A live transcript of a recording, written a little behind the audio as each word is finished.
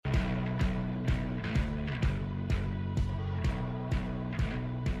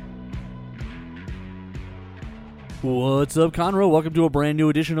What's up, Conroe? Welcome to a brand new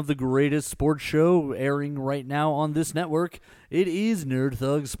edition of the greatest sports show airing right now on this network. It is Nerd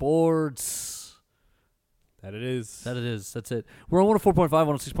Thug Sports. That it is. That's it. We're on 104.5,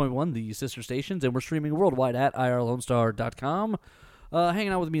 106.1, the sister stations, and we're streaming worldwide at irlonestar.com. Hanging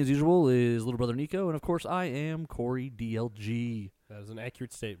out with me as usual is little brother Nico, and of course I am Corey DLG. That is an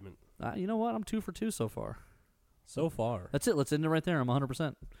accurate statement. You know what? I'm 2 for 2 so far. So far. That's it. Let's end it right there. I'm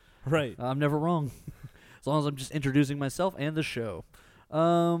 100%. Right. I'm never wrong. As long as I'm just introducing myself and the show. We've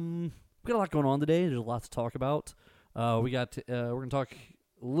got a lot going on today. There's a lot to talk about. We're going to talk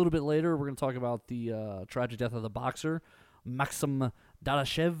a little bit later. We're going to talk about the tragic death of the boxer, Maxim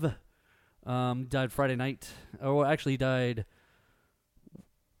Dadashev. Died Friday night. Oh, actually, he died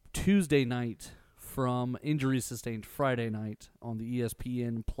Tuesday night from injuries sustained Friday night on the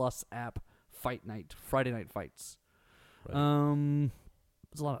ESPN Plus app Fight Night, Friday Night Fights. Right.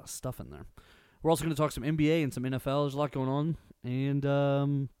 There's a lot of stuff in there. We're also going to talk some NBA and some NFL. There's a lot going on. And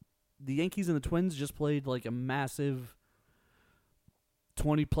the Yankees and the Twins just played like a massive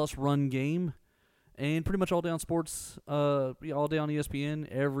 20-plus run game. And pretty much all day on sports, all day on ESPN,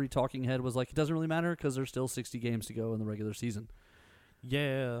 every talking head was like, it doesn't really matter because there's still 60 games to go in the regular season.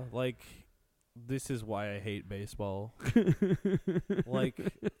 Yeah, like, this is why I hate baseball. Like,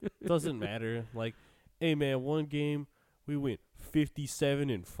 doesn't matter. Like, hey, man, one game, we went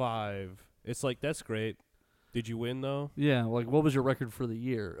 57-5. It's like, that's great. Did you win, though? Yeah, like, what was your record for the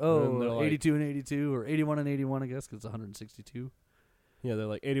year? Oh, like, 82-82, or 81-81, I guess, because it's 162. Yeah, they're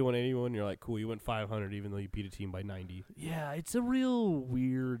like 81-81. You're like, cool, you went 500 even though you beat a team by 90. Yeah, it's a real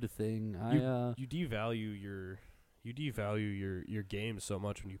weird thing. You devalue your games so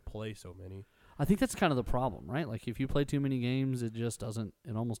much when you play so many. I think that's kind of the problem, right? Like, if you play too many games, it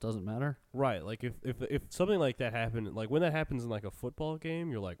almost doesn't matter. Right, like, if something like that happened, like, when that happens in, like, a football game,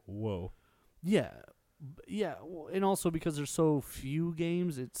 you're like, whoa. Yeah, and also because there's so few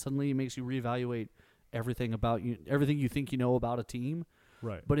games, it suddenly makes you reevaluate everything about you, everything you think you know about a team.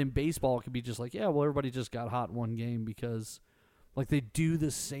 Right. But in baseball, it could be just like, yeah, well, everybody just got hot in one game because, like, they do the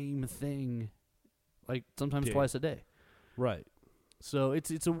same thing, like, sometimes twice a day. Right. So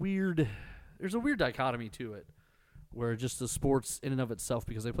it's a weird, there's a weird dichotomy to it, where just the sports in and of itself,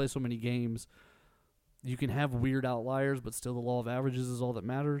 because they play so many games, you can have weird outliers, but still the law of averages is all that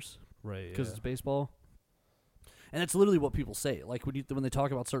matters. Right. Because it's baseball. And that's literally what people say. Like, when they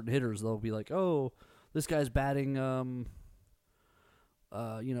talk about certain hitters, they'll be like, oh, this guy's batting, oh,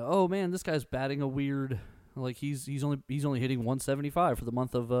 man, this guy's batting a weird, like, he's only hitting 175 for the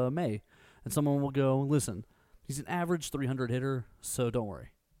month of May. And someone will go, listen, he's an average 300 hitter, so don't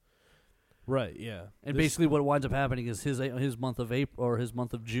worry. Right, yeah. And basically what winds up happening is his month of April or his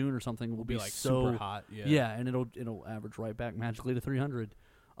month of June or something will be like so super hot. Yeah. Yeah, and it'll average right back magically to 300.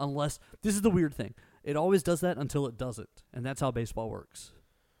 Unless, this is the weird thing. It always does that until it doesn't. And that's how baseball works.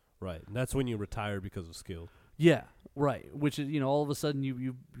 Right. And that's when you retire because of skill. Yeah, right. Which is, all of a sudden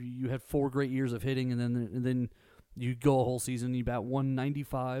you had 4 great years of hitting, and then you go a whole season, you bat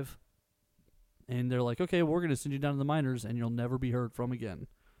 195, and they're like, okay, well, we're going to send you down to the minors, and you'll never be heard from again.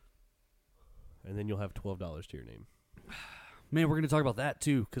 And then you'll have $12 to your name. Man, we're going to talk about that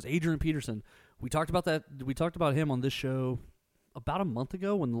too, because Adrian Peterson, we talked about that. We talked about him on this show about a month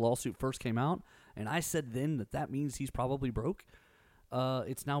ago when the lawsuit first came out, and I said then that means he's probably broke.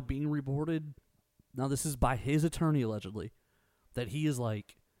 It's now being reported. Now, this is by his attorney, allegedly, that he is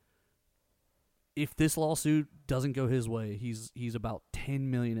like, if this lawsuit doesn't go his way, he's about $10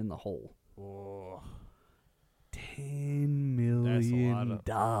 million in the hole. Oh. $10 million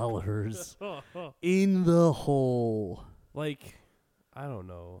That's in the hole. Like, I don't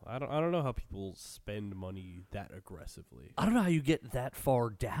know. I don't know how people spend money that aggressively. I don't know how you get that far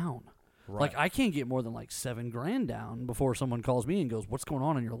down. Right. Like, I can't get more than like $7,000 down before someone calls me and goes, "What's going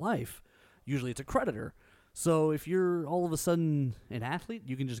on in your life?" Usually, it's a creditor. So if you're all of a sudden an athlete,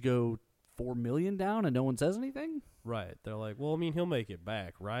 you can just go $4 million down and no one says anything. Right. They're like, well, I mean, he'll make it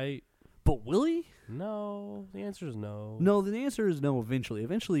back, right? But will he? No. The answer is no. No, the answer is no eventually.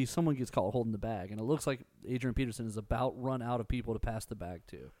 Eventually, someone gets caught holding the bag, and it looks like Adrian Peterson is about run out of people to pass the bag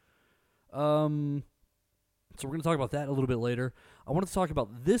to. So we're going to talk about that a little bit later. I wanted to talk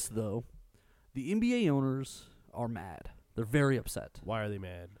about this, though. The NBA owners are mad. They're very upset. Why are they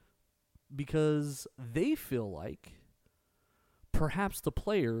mad? Because they feel like perhaps the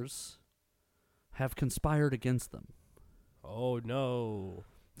players have conspired against them. Oh, no.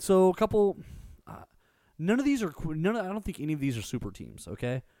 So a couple, none of these are. I don't think any of these are super teams.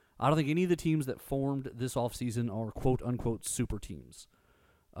 Okay, I don't think any of the teams that formed this offseason are quote unquote super teams.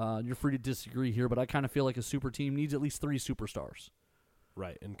 You're free to disagree here, but I kind of feel like a super team needs at least 3 superstars.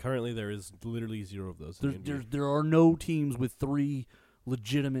 Right, and currently there is literally 0 of those. in the NBA. There are no teams with 3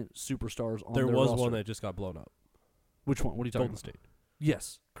 legitimate superstars on There their was roster. one that just got blown up. Which one? What are you talking Golden about? State.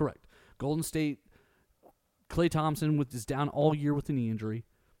 Yes, correct. Golden State, Klay Thompson is down all year with a knee injury,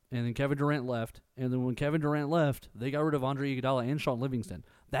 and then Kevin Durant left. And then when Kevin Durant left, they got rid of Andre Iguodala and Sean Livingston.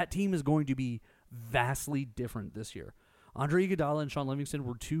 That team is going to be vastly different this year. Andre Iguodala and Sean Livingston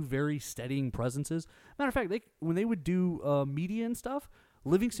were 2 very steadying presences. Matter of fact, when they would do media and stuff,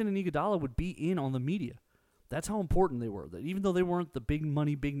 Livingston and Iguodala would be in on the media. That's how important they were. That even though they weren't the big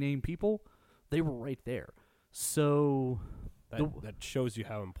money, big name people, they were right there. So That shows you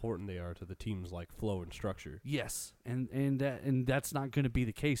how important they are to the team's like flow and structure. yes, and that's not going to be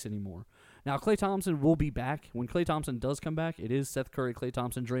the case anymore. Now Klay Thompson will be back. When Klay Thompson does come back, it is Seth Curry, Klay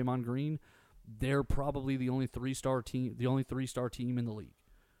Thompson, Draymond Green. They're probably the only 3-star team, in the league.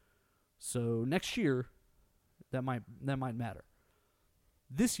 So next year, that might matter.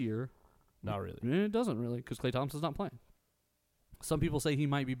 This year, Not really. it doesn't really, because Klay Thompson's not playing. Some people say he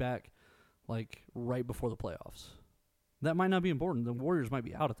might be back, like right before the playoffs. That might not be important. The Warriors might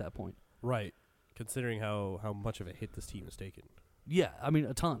be out at that point. Right, considering how much of a hit this team has taken. Yeah, I mean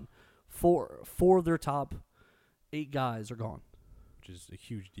a ton. 4 of their top 8 guys are gone. Which is a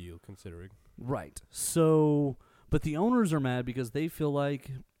huge deal considering. Right. So, but the owners are mad because they feel like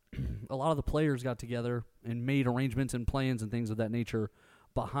a lot of the players got together and made arrangements and plans and things of that nature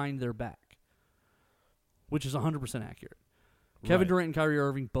behind their back, which is 100% accurate. Kevin Right. Durant and Kyrie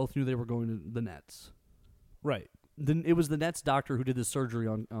Irving both knew they were going to the Nets. Right. Then it was the Nets doctor who did the surgery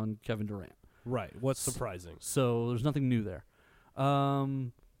on Kevin Durant. Right. What's surprising? So there's nothing new there.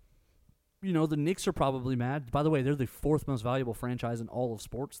 The Knicks are probably mad. By the way, they're the 4th most valuable franchise in all of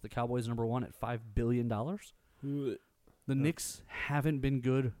sports. The Cowboys are number 1 at $5 billion. The Knicks haven't been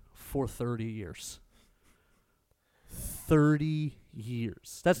good for 30 years. 30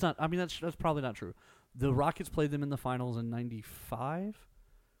 years. That's probably not true. The Rockets played them in the finals in 95.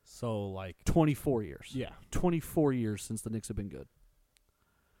 So, like, 24 years. yeah. 24 years since the Knicks have been good.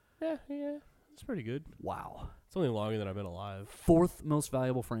 Yeah, it's pretty good. Wow. It's only longer than I've been alive. 4th most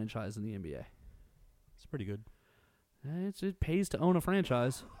valuable franchise in the NBA. It's pretty good. It pays to own a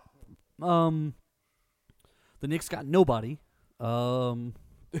franchise. The Knicks got nobody. The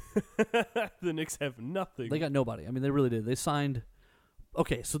Knicks have nothing. They got nobody. I mean, they really did. They signed.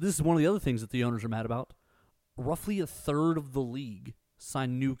 Okay, so this is one of the other things that the owners are mad about. Roughly a third of the league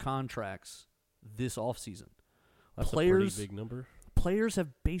signed new contracts this offseason. That's players- a pretty big number. Players have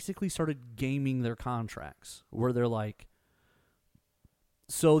basically started gaming their contracts where they're like,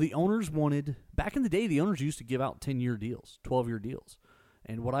 so the owners wanted, back in the day, the owners used to give out 10-year deals, 12-year deals.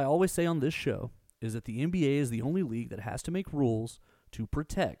 And what I always say on this show is that the NBA is the only league that has to make rules to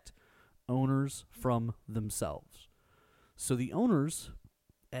protect owners from themselves. So the owners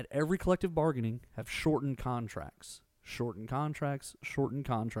at every collective bargaining have shortened contracts.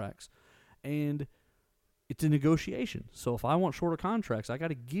 And it's a negotiation. So if I want shorter contracts, I got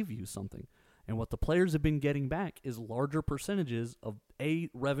to give you something. And what the players have been getting back is larger percentages of A,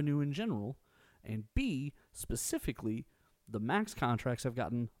 revenue in general, and B, specifically, the max contracts have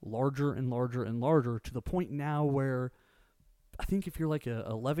gotten larger and larger and larger to the point now where I think if you're like a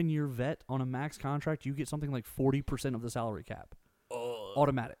 11-year vet on a max contract, you get something like 40% of the salary cap.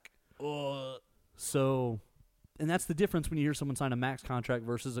 Automatic. So, and that's the difference when you hear someone sign a max contract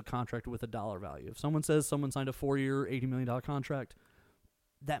versus a contract with a dollar value. If someone says someone signed a 4-year, $80 million contract,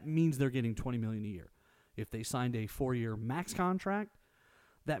 that means they're getting $20 million a year. If they signed a 4-year max contract,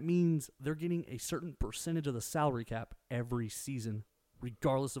 that means they're getting a certain percentage of the salary cap every season,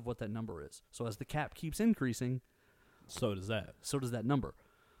 regardless of what that number is. So as the cap keeps increasing, so does that number.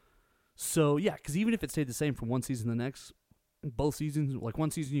 So, yeah, because even if it stayed the same from one season to the next, both seasons, like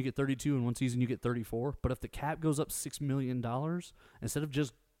one season you get 32 and one season you get 34. But if the cap goes up $6 million, instead of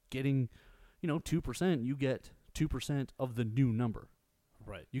just getting, 2%, you get 2% of the new number.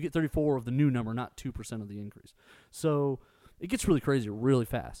 Right. You get 34 of the new number, not 2% of the increase. So it gets really crazy really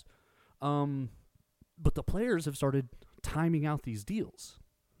fast. But the players have started timing out these deals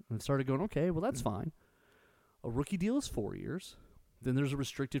and started going, okay, well, that's fine. A rookie deal is 4 years. Then there's a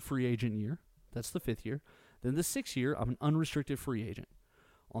restricted free agent year. That's the 5th year. Then the 6th year, I'm an unrestricted free agent.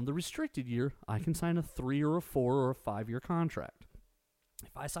 On the restricted year, I can sign a 3 or a 4 or a 5-year contract.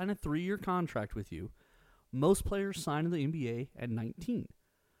 If I sign a 3-year contract with you, most players sign in the NBA at 19.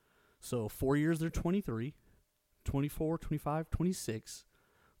 So 4 years, they're 23, 24, 25, 26.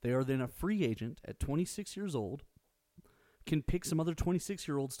 They are then a free agent at 26 years old, can pick some other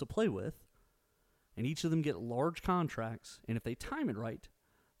 26-year-olds to play with, and each of them get large contracts, and if they time it right,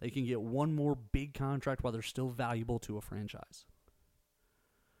 they can get one more big contract while they're still valuable to a franchise.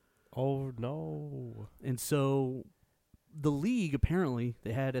 Oh, no. And so the league, apparently,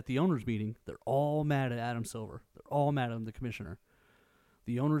 they had at the owners' meeting, they're all mad at Adam Silver. They're all mad at him, the commissioner.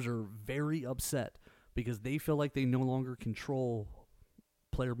 The owners are very upset because they feel like they no longer control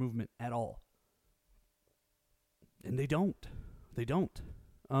player movement at all. And they don't. They don't.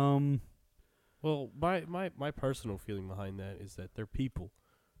 Well, my personal feeling behind that is that they're people.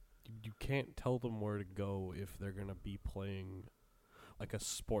 You can't tell them where to go if they're going to be playing like a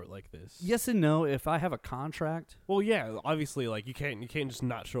sport like this. Yes and no. If I have a contract. Well, yeah, obviously, like you can't just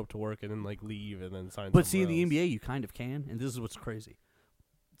not show up to work and then like leave and then sign. But see, in the somewhere else. NBA, you kind of can, and this is what's crazy.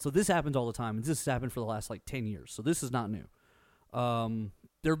 So this happens all the time, and this has happened for the last like 10 years. So this is not new.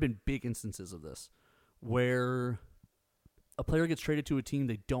 There have been big instances of this where a player gets traded to a team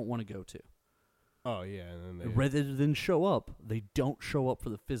they don't want to go to. Oh yeah, and then Rather than show up, they don't show up for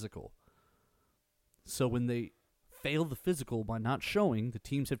the physical. So when they fail the physical by not showing, the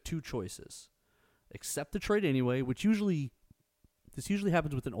teams have two choices: accept the trade anyway, which usually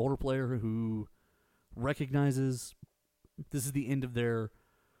happens with an older player who recognizes this is the end of their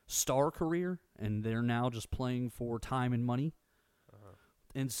star career and they're now just playing for time and money.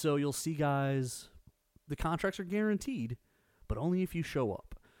 And so you'll see guys, the contracts are guaranteed, but only if you show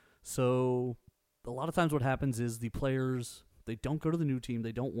up. So a lot of times what happens is the players, they don't go to the new team,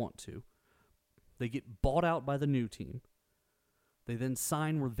 they don't want to. They get bought out by the new team. They then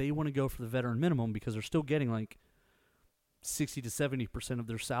sign where they want to go for the veteran minimum because they're still getting like 60 to 70% of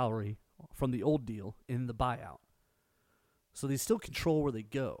their salary from the old deal in the buyout. So they still control where they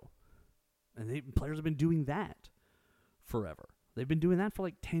go. And players have been doing that forever. They've been doing that for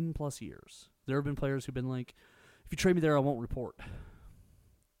like 10 plus years. There have been players who've been like, if you trade me there, I won't report.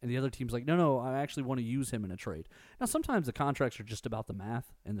 And the other team's like, no, I actually want to use him in a trade. Now, sometimes the contracts are just about the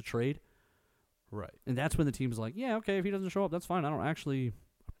math and the trade. right. And that's when the team's like, yeah, okay, if he doesn't show up, that's fine. I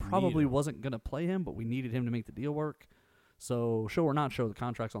probably wasn't going to play him, but we needed him to make the deal work. So show or not show, the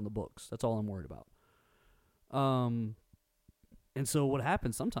contract's on the books. That's all I'm worried about. And so what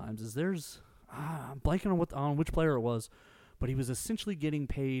happens sometimes is I'm blanking on which player it was, but he was essentially getting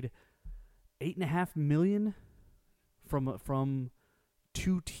paid $8.5 million from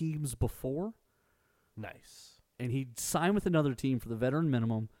two teams before. Nice. And he signed with another team for the veteran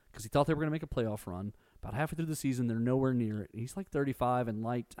minimum because he thought they were going to make a playoff run. About halfway through the season, they're nowhere near it. He's like 35 and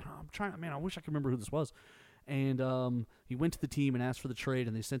liked. I wish I could remember who this was. And he went to the team and asked for the trade,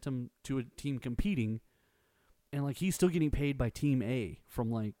 and they sent him to a team competing. And like he's still getting paid by Team A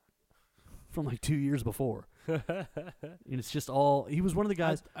from like 2 years before. And it's just all, he was one of the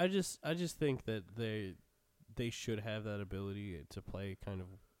guys. I just think that they should have that ability to play kind of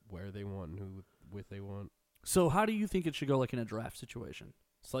where they want and who with they want. So how do you think it should go like in a draft situation?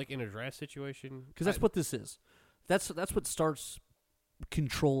 It's like in a draft situation, Because that's what this is. That's what starts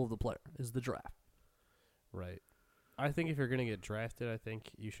control of the player is the draft. Right. I think if you're gonna get drafted, I think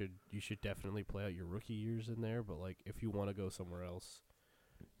you should definitely play out your rookie years in there. But like, if you want to go somewhere else,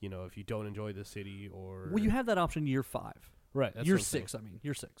 if you don't enjoy the city or Well, you have that option year 5. right, that's Year what I'm saying. 6. I mean,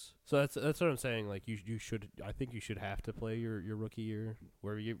 year 6. So that's what I'm saying. Like you should. I think you should have to play your rookie year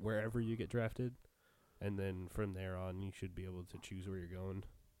wherever you get drafted, and then from there on, you should be able to choose where you're going.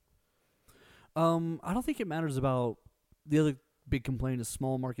 I don't think it matters about the other big complaint is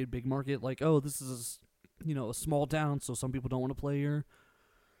small market, big market. Like, oh, this is a small town, so some people don't want to play here.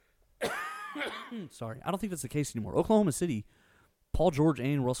 Sorry, I don't think that's the case anymore. Oklahoma City, Paul George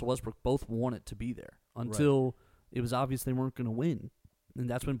and Russell Westbrook both wanted to be there until it was obvious they weren't going to win, and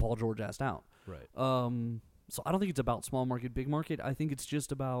that's when Paul George asked out. Right. So I don't think it's about small market, big market. I think it's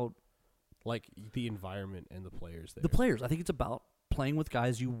just about like the environment and the players there. the players. I think it's about playing with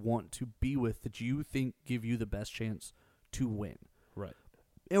guys you want to be with that you think give you the best chance to win. Right.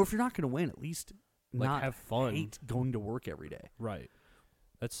 Or if you're not going to win, at least not have fun. hate going to work every day. Right.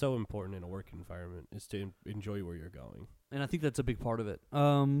 That's so important in a work environment is to enjoy where you're going. And I think that's a big part of it.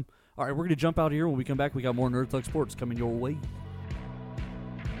 All right, we're going to jump out here. When we come back, we got more Nerd Thug Sports coming your way.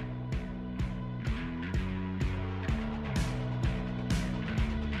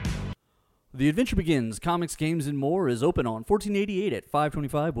 The Adventure Begins, Comics, Games, and More is open on 1488 at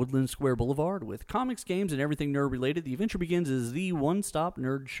 525 Woodland Square Boulevard. With comics, games, and everything nerd-related, The Adventure Begins is the one-stop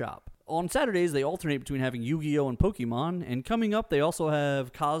nerd shop. On Saturdays, they alternate between having Yu-Gi-Oh! And Pokemon, and coming up, they also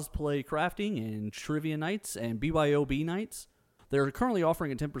have cosplay crafting and trivia nights and BYOB nights. They're currently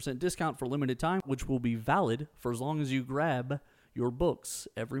offering a 10% discount for limited time, which will be valid for as long as you grab your books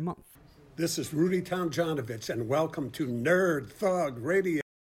every month. This is Rudy Tomjanovich, and welcome to Nerd Thug Radio.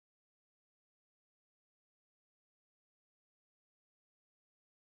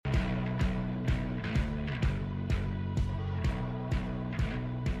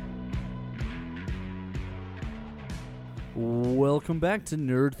 Welcome back to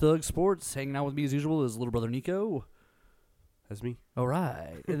Nerd Thug Sports. Hanging out with me as usual is little brother Nico. That's me. All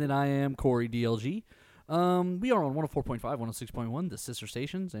right. And then I am Corey DLG. We are on 104.5, 106.1, the sister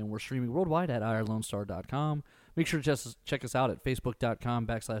stations, and we're streaming worldwide at irlonestar.com. Make sure to check us out at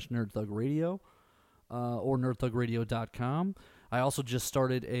facebook.com/nerdthugradio or nerdthugradio.com. I also just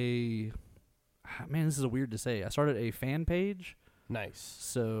started man, this is weird to say. I started a fan page. Nice.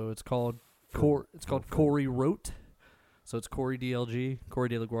 So it's called Corey Wrote. So it's Corey DLG, Corey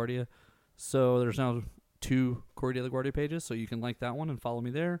De La Guardia. So there's now 2 Corey De La Guardia pages, so you can like that one and follow me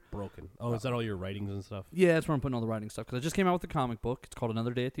there. Broken. Oh, is that all your writings and stuff? Yeah, that's where I'm putting all the writing stuff. Because I just came out with a comic book. It's called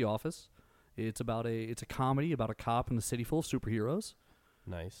Another Day at the Office. It's a comedy about a cop in a city full of superheroes.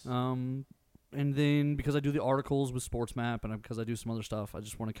 Nice. And then because I do the articles with Sports Map and because I do some other stuff, I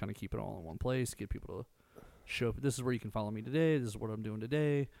just want to kind of keep it all in one place, get people to show up. This is where you can follow me today. This is what I'm doing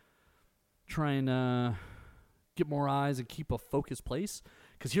today. Try and get more eyes and keep a focused place.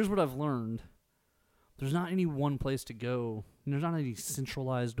 Because here's what I've learned. There's not any one place to go. There's not any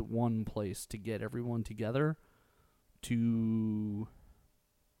centralized one place to get everyone together to,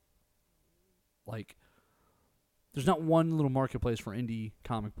 like, there's not one little marketplace for indie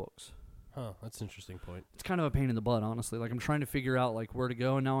comic books. Huh, that's an interesting point. It's kind of a pain in the butt, honestly. Like, I'm trying to figure out, like, where to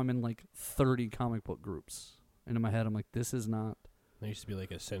go, and now I'm in, like, 30 comic book groups. And in my head, I'm like, this is not... There used to be, like,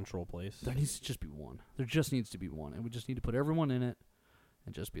 a central place. There needs to just be one. There just needs to be one. And we just need to put everyone in it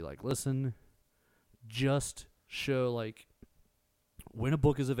and just be like, listen, just show, like, when a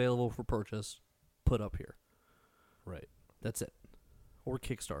book is available for purchase, put up here. Right. That's it. Or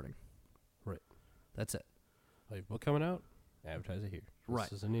Kickstarting. Right. That's it. Like, book coming out? Advertise it here. Right.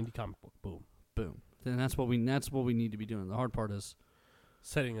 This is an indie comic book. Boom. Boom. Then that's what we need to be doing. The hard part is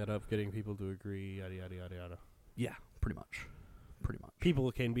setting that up, getting people to agree, yada, yada, yada, yada. Yeah, pretty much.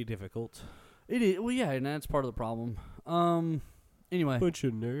 People can be difficult. It is. Well, yeah, and that's part of the problem. Anyway. Bunch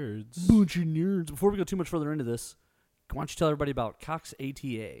of nerds. Before we go too much further into this, why don't you tell everybody about Cox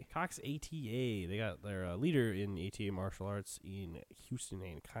ATA? Cox ATA. They got their leader in ATA martial arts in Houston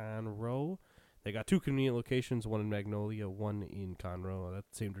and Conroe. They got 2 convenient locations, one in Magnolia, one in Conroe. That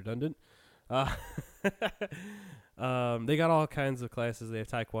seemed redundant. They got all kinds of classes. They have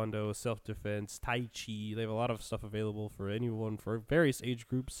Taekwondo, self-defense, Tai Chi. They have a lot of stuff available for anyone, for various age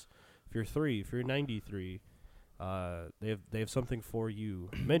groups. If you're 3, if you're 93, they have something for you.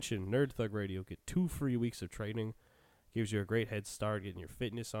 Mention Nerd Thug Radio. Get 2 free weeks of training. Gives you a great head start getting your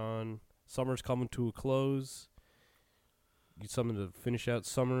fitness on. Summer's coming to a close. Get something to finish out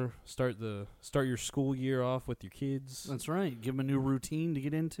summer. Start your school year off with your kids. That's right. Give them a new routine to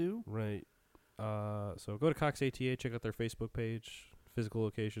get into. Right. So go to Cox ATA, check out their Facebook page, physical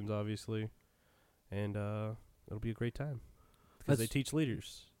locations, obviously, and it'll be a great time because they teach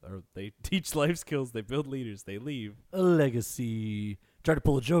leaders, or they teach life skills. They build leaders. They leave a legacy. Try to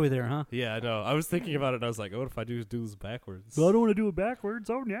pull a Joey there, huh? Yeah, I know. I was thinking about it, and I was like, what if I do this backwards? Well, I don't want to do it backwards.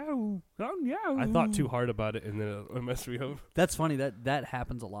 Oh, no. I thought too hard about it, and then it messed me up. That's funny. That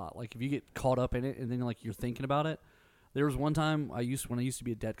happens a lot. Like, if you get caught up in it, and then, like, you're thinking about it. There was one time when I used to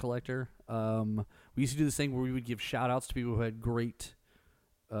be a debt collector, we used to do this thing where we would give shout-outs to people who had great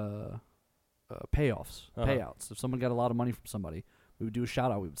payouts. If someone got a lot of money from somebody, we would do a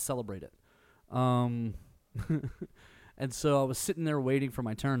shout-out. We would celebrate it. And so I was sitting there waiting for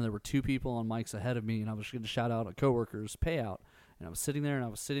my turn. There were 2 people on mics ahead of me, and I was going to shout out a coworker's payout. And I was sitting there,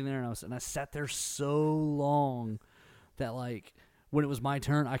 and I sat there so long that, like, when it was my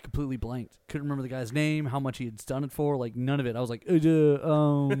turn, I completely blanked. Couldn't remember the guy's name, how much he had done it for, like, none of it. I was like,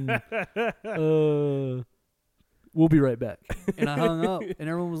 we'll be right back. And I hung up, and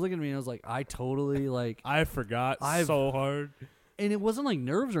everyone was looking at me, and I was like, I totally, like... I forgot so hard. And it wasn't like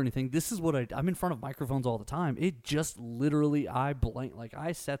nerves or anything. This is what I'm in front of microphones all the time. It just literally, I blanked. Like,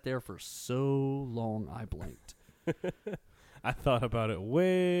 I sat there for so long, I blanked. I thought about it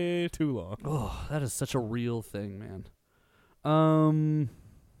way too long. Oh, that is such a real thing, man.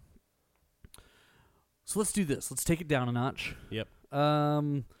 So let's do this. Let's take it down a notch. Yep.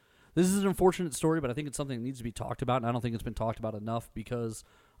 This is an unfortunate story, but I think it's something that needs to be talked about, and I don't think it's been talked about enough because,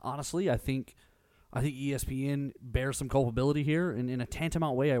 honestly, I think ESPN bears some culpability here, and in a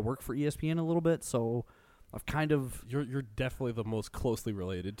tantamount way, I work for ESPN a little bit, so I've kind of... You're definitely the most closely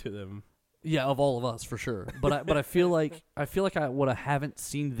related to them. Yeah, of all of us, for sure. But I feel like what I haven't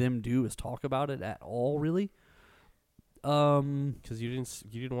seen them do is talk about it at all, really. Because you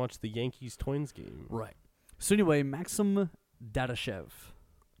didn't watch the Yankees-Twins game. Right. So anyway, Maxim Dadashev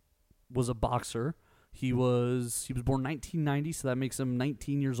was a boxer. He was born 1990, so that makes him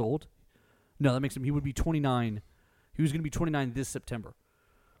 19 years old. No, that makes him, he would be 29. He was going to be 29 this September.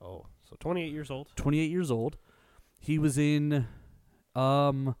 Oh, so 28 years old. 28 years old. He was in.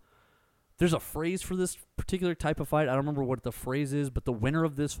 There's a phrase for this particular type of fight. I don't remember what the phrase is, but the winner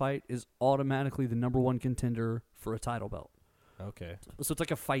of this fight is automatically the number one contender for a title belt. Okay. So it's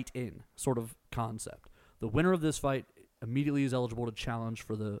like a fight in sort of concept. The winner of this fight immediately is eligible to challenge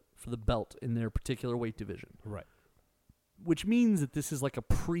for the belt in their particular weight division. Right. Which means that this is like a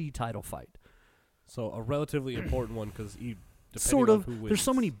pre-title fight. So a relatively important one because Sort of. Who wins. There's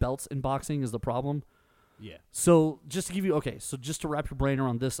so many belts in boxing is the problem. Yeah. So just to give you, so just to wrap your brain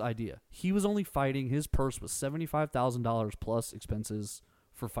around this idea, he was only fighting, his purse was $75,000 plus expenses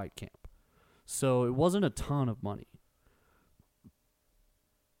for fight camp. So it wasn't a ton of money.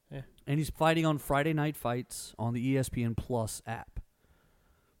 Yeah. And he's fighting on Friday night fights on the ESPN Plus app.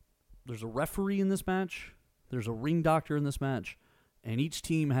 There's a referee in this match. There's a ring doctor in this match. And each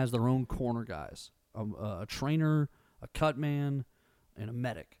team has their own corner guys. A trainer, a cut man, and a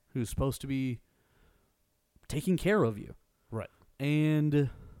medic who's supposed to be taking care of you. Right. And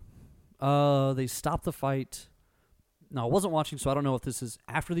they stopped the fight. Now, I wasn't watching, so I don't know if this is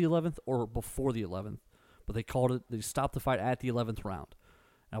after the 11th or before the 11th. But they stopped the fight at the 11th round.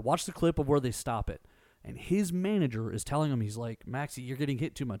 And I watched the clip of where they stop it. And his manager is telling him, he's like, Maxie, you're getting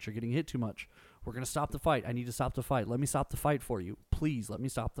hit too much. You're getting hit too much. We're going to stop the fight. I need to stop the fight. Let me stop the fight for you. Please, let me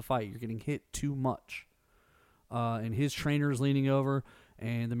stop the fight. You're getting hit too much. And his trainer is leaning over.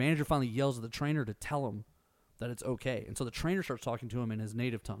 And the manager finally yells at the trainer to tell him that it's okay. And so the trainer starts talking to him in his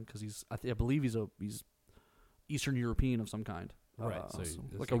native tongue because I believe he's Eastern European of some kind. Right. So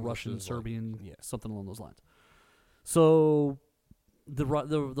like a Russian, Serbian, yeah. something along those lines. So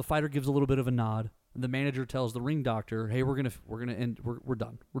the fighter gives a little bit of a nod. The manager tells the ring doctor, "Hey, we're gonna end. We're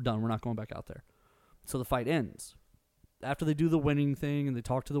done. We're done. We're not going back out there." So the fight ends. After they do the winning thing and they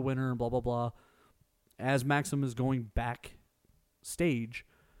talk to the winner and blah blah blah, as Maxim is going backstage,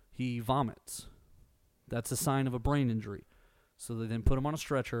 he vomits. That's a sign of a brain injury. So they then put him on a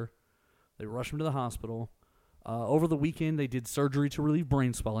stretcher. They rush him to the hospital. Over the weekend, they did surgery to relieve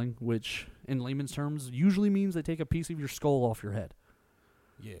brain swelling, which, in layman's terms, usually means they take a piece of your skull off your head.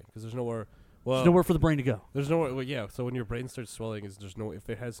 Yeah, because there's nowhere. Well, There's nowhere for the brain to go. There's nowhere. Well, yeah. So when your brain starts swelling, if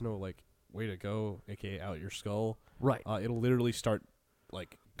it has no like way to go, aka out your skull, Right. It'll literally start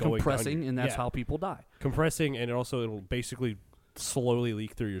like going Compressing, and that's how people die. compressing, and it'll basically slowly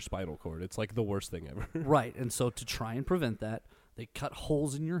leak through your spinal cord. It's like the worst thing ever. Right. And so to try and prevent that, they cut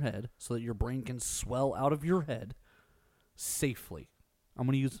holes in your head so that your brain can swell out of your head safely. I'm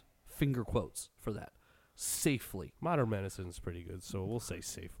going to use finger quotes for that. Safely. Modern medicine's pretty good, so we'll say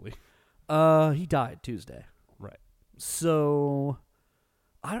safely. He died Tuesday. Right. So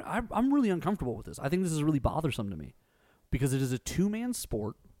I'm really uncomfortable with this. I think this is really bothersome to me because it is a two-man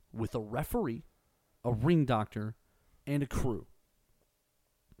sport with a referee, a ring doctor, and a crew.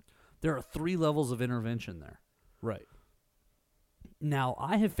 There are 3 levels of intervention there. Right. Now,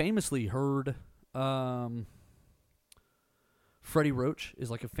 I have famously heard Freddie Roach is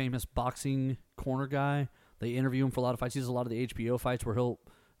like a famous boxing corner guy. They interview him for a lot of fights. He does a lot of the HBO fights where he'll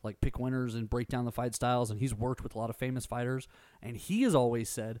like pick winners and break down the fight styles, and he's worked with a lot of famous fighters. And he has always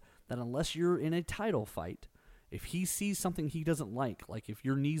said that unless you're in a title fight, if he sees something he doesn't like if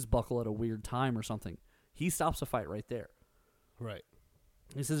your knees buckle at a weird time or something, he stops the fight right there. Right.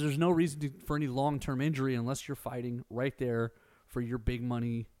 He says there's no reason for any long-term injury unless you're fighting right there for your big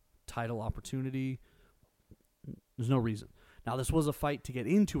money title opportunity. There's no reason. Now, this was a fight to get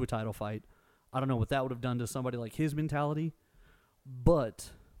into a title fight. I don't know what that would have done to somebody like his mentality,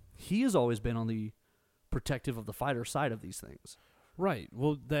 but he has always been on the protective of the fighter side of these things. Right.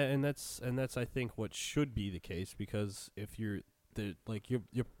 Well, that's I think what should be the case, because if you're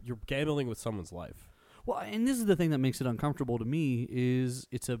gambling with someone's life. Well, and this is the thing that makes it uncomfortable to me is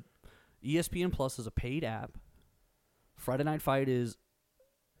ESPN Plus is a paid app. Friday Night Fight is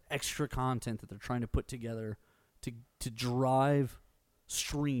extra content that they're trying to put together to drive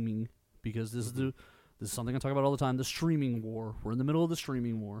streaming, because this is something I talk about all the time, the streaming war. We're in the middle of the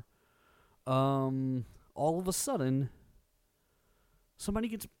streaming war. All of a sudden, somebody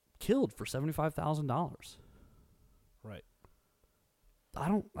gets killed for $75,000. Right. I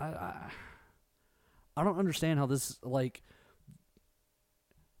don't understand how this, like,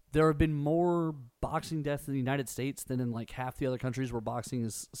 there have been more boxing deaths in the United States than in like half the other countries where boxing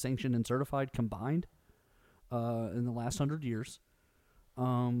is sanctioned and certified combined in the last 100 years.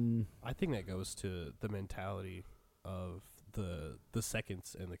 I think that goes to the mentality of the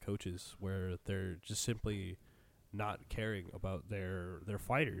seconds and the coaches, where they're just simply not caring about their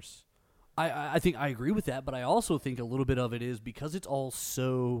fighters. I think I agree with that, but I also think a little bit of it is because it's all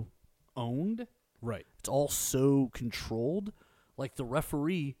so owned. Right. It's all so controlled. Like the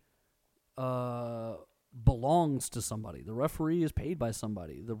referee belongs to somebody. The referee is paid by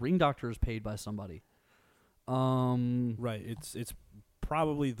somebody. The ring doctor is paid by somebody. Right. It's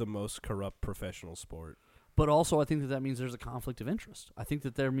probably the most corrupt professional sport. But also, I think that means there's a conflict of interest. I think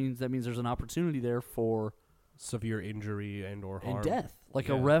that means there's an opportunity there for severe injury and or harm and death. Like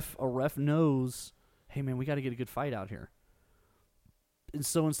Yeah. a ref knows, hey man, we got to get a good fight out here. And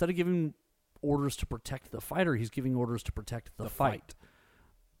so instead of giving orders to protect the fighter, he's giving orders to protect the fight.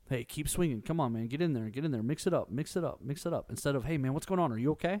 Hey, keep swinging. Come on, man. Get in there. Mix it up. Instead of, hey, man, what's going on? Are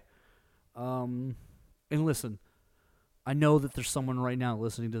you okay? And listen, I know that there's someone right now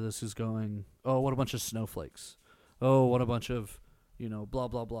listening to this who's going, oh, what a bunch of snowflakes. Oh, what a bunch of, blah,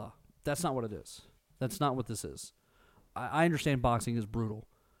 blah, blah. That's not what it is. That's not what this is. I understand boxing is brutal.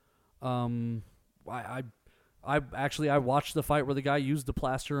 I watched the fight where the guy used the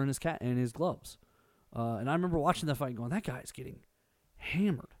plaster in his gloves. And I remember watching that fight and going, that guy is getting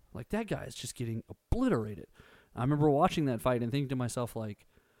hammered. Like, that guy is just getting obliterated. I remember watching that fight and thinking to myself, like,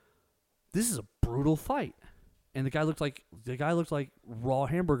 this is a brutal fight. And the guy looked like raw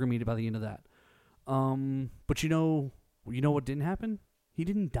hamburger meat by the end of that. But you know what didn't happen? He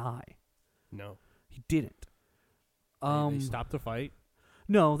didn't die. No. He didn't. They stopped the fight?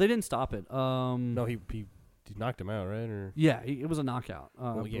 No, they didn't stop it. No, he knocked him out, right? Or yeah, it was a knockout.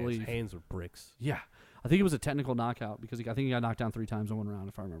 well, I yeah, believe. his hands were bricks. Yeah, I think it was a technical knockout because I think he got knocked down 3 times in one round,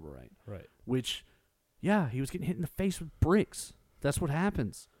 if I remember right. Right. Which, yeah, he was getting hit in the face with bricks. That's what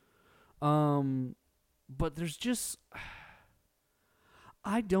happens. But there's just,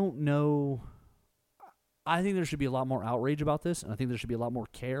 I don't know. I think there should be a lot more outrage about this, and I think there should be a lot more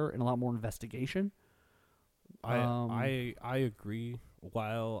care and a lot more investigation. I agree.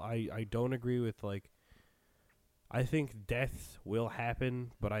 While I don't agree with, like, I think death will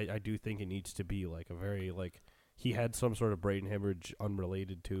happen, but I do think it needs to be like a very, like, he had some sort of brain hemorrhage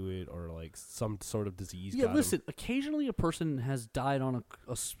unrelated to it, or like some sort of disease. Yeah, got listen, him. occasionally a person has died on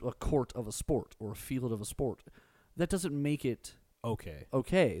a court of a sport or a field of a sport. That doesn't make it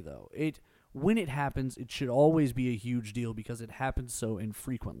okay, though. When it happens, it should always be a huge deal because it happens so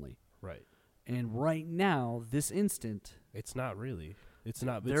infrequently. Right. And right now, this instant, It's not really. It's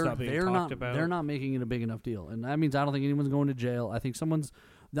not they're being talked about. They're not making it a big enough deal, and that means I don't think anyone's going to jail. I think someone's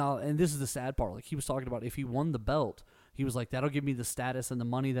now, and this is the sad part. Like, he was talking about, if he won the belt, he was like, that'll give me the status and the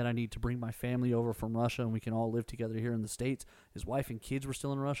money that I need to bring my family over from Russia, and we can all live together here in the States. His wife and kids were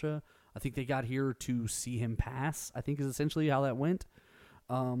still in Russia. I think they got here to see him pass, I think is essentially how that went.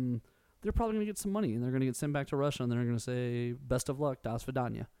 They're probably going to get some money, and they're going to get sent back to Russia, and they're going to say, best of luck, das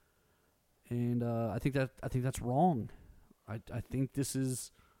vidanya. And I think that's wrong. I think this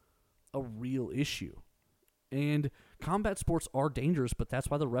is a real issue. And combat sports are dangerous, but that's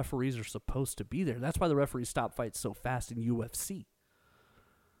why the referees are supposed to be there. That's why the referees stop fights so fast in UFC.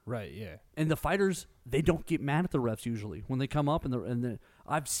 Right, yeah. And the fighters, they don't get mad at the refs usually when they come up.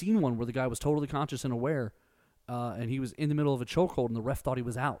 I've seen one where the guy was totally conscious and aware, and he was in the middle of a chokehold, and the ref thought he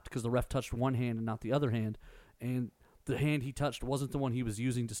was out because the ref touched one hand and not the other hand. And the hand he touched wasn't the one he was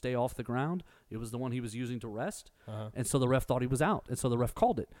using to stay off the ground. It was the one he was using to rest. And so the ref thought he was out. And so the ref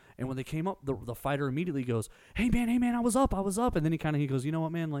called it. And when they came up, the fighter immediately goes, hey, man, I was up. And then he goes, you know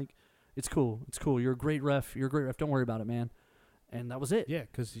what, man? Like, it's cool. You're a great ref. Don't worry about it, man. And that was it. Yeah,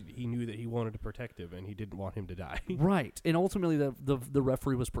 because he knew that he wanted to protect him, and he didn't want him to die. Right. And ultimately, the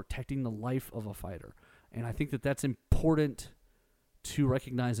referee was protecting the life of a fighter. And I think that's important to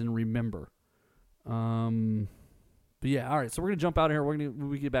recognize and remember. But yeah, all right. So we're gonna jump out of here. When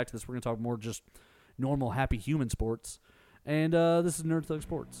we get back to this, we're gonna talk more just normal, happy human sports. And this is Nerd Thug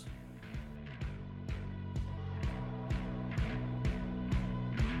Sports.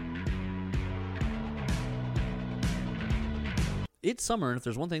 It's summer, and if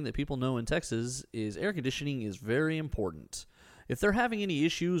there's one thing that people know in Texas is air conditioning is very important. If they're having any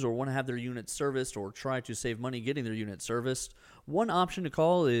issues or want to have their unit serviced or try to save money getting their unit serviced, one option to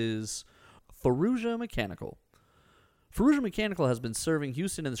call is Faruja Mechanical. Faruja Mechanical has been serving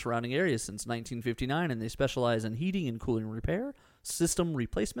Houston and the surrounding area since 1959, and they specialize in heating and cooling repair, system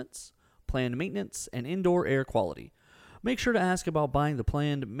replacements, planned maintenance, and indoor air quality. Make sure to ask about buying the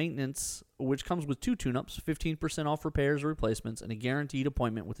planned maintenance, which comes with 2 tune-ups, 15% off repairs or replacements, and a guaranteed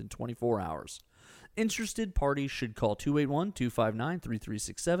appointment within 24 hours. Interested parties should call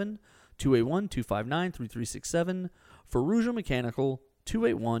 281-259-3367, 281-259-3367, Faruja Mechanical,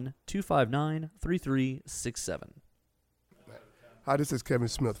 281-259-3367. Hi, this is Kevin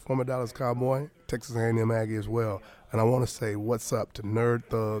Smith, former Dallas Cowboy, Texas A&M Aggie as well, and I want to say what's up to Nerd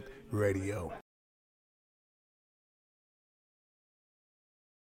Thug Radio.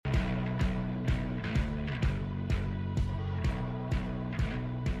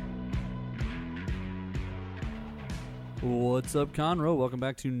 What's up, Conroe? Welcome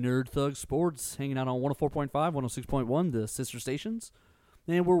back to Nerd Thug Sports, hanging out on 104.5, 106.1, the sister stations.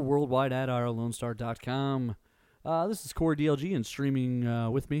 And we're worldwide at irlonestar.com. This is Corey DLG, and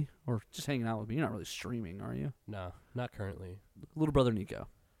streaming with me, or just hanging out with me. You're not really streaming, are you? No, not currently. Little brother Nico.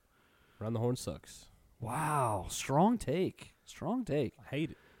 Around the Horn sucks. Wow, strong take. Strong take. I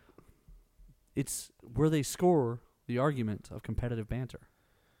hate it. It's where they score the argument of competitive banter.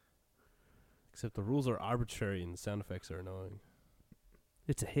 Except the rules are arbitrary and the sound effects are annoying.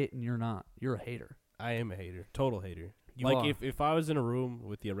 It's a hit, and you're not. You're a hater. I am a hater. Total hater. You like, are. if I was in a room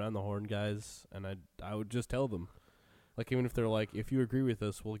with the Around the Horn guys, and I would just tell them. Like, even if they're like, if you agree with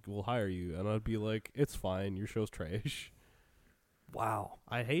us, we'll hire you. And I'd be like, it's fine. Your show's trash. Wow.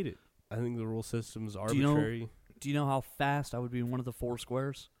 I hate it. I think the rule system's Do you know- arbitrary. Do you know how fast I would be in one of the four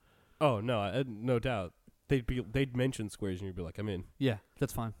squares? Oh, no, no doubt. They'd mention squares, and you'd be like, I'm in. Yeah,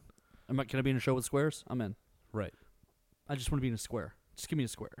 that's fine. Can I be in a show with squares? I'm in. Right. I just want to be in a square. Just give me a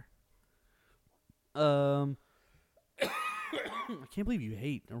square. I can't believe you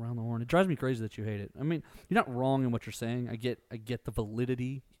hate Around the Horn. It drives me crazy that you hate it. I mean, you're not wrong in what you're saying. I get the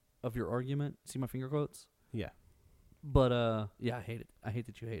validity of your argument. See my finger quotes? Yeah. But yeah, I hate it. I hate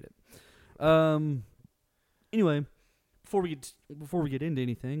that you hate it. Anyway, before we get into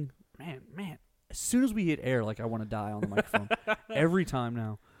anything, man, as soon as we hit air, like I want to die on the microphone every time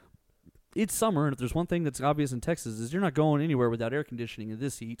now. It's summer, and if there's one thing that's obvious in Texas is you're not going anywhere without air conditioning in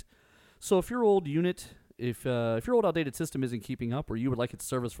this heat. So if your old unit, if your old outdated system isn't keeping up, or you would like its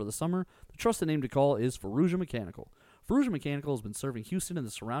service for the summer, the trusted name to call is Ferrugia Mechanical. Ferrugia Mechanical has been serving Houston and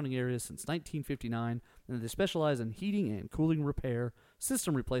the surrounding areas since 1959, and they specialize in heating and cooling repair,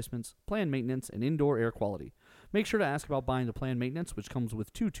 system replacements, planned maintenance, and indoor air quality. Make sure to ask about buying the planned maintenance, which comes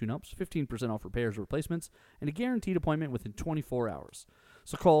with 2 tune-ups, 15% off repairs or replacements, and a guaranteed appointment within 24 hours.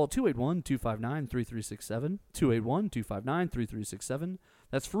 So call 281-259-3367, 281-259-3367.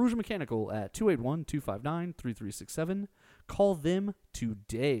 That's Ferrugia Mechanical at 281-259-3367. Call them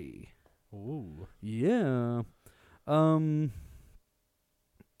today. Ooh. Yeah.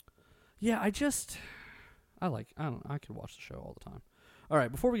 Yeah, I could watch the show all the time. All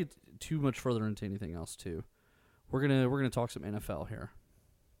right, before we get too much further into anything else too, we're gonna talk some NFL here.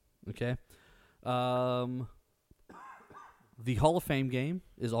 Okay? The Hall of Fame game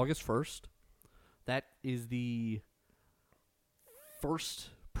is August 1st. That is the first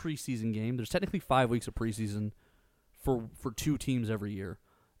preseason game. There's technically 5 weeks of preseason for 2 teams every year,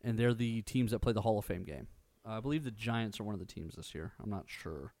 and they're the teams that play the Hall of Fame game. I believe the Giants are one of the teams this year. I'm not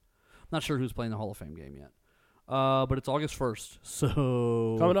sure. I'm not sure who's playing the Hall of Fame game yet. But it's August 1st,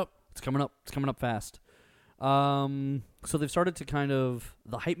 so Coming up. It's coming up. It's coming up fast. So they've started to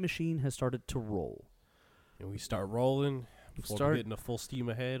the hype machine has started to roll. And we start rolling. Before Start- we're getting a full steam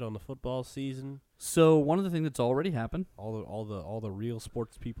ahead on the football season. So one of the things that's already happened. All the real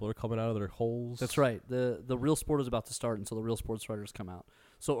sports people are coming out of their holes. That's right. The real sport is about to start until the real sports writers come out.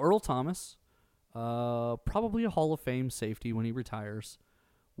 So Earl Thomas, probably a Hall of Fame safety when he retires,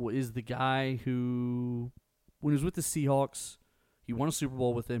 is the guy who, when he was with the Seahawks, he won a Super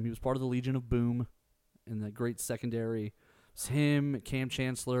Bowl with them. He was part of the Legion of Boom in the great secondary. It's him, Cam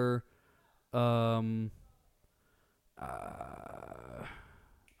Chancellor.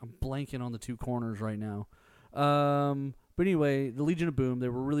 I'm blanking on the 2 corners right now. But anyway, the Legion of Boom, they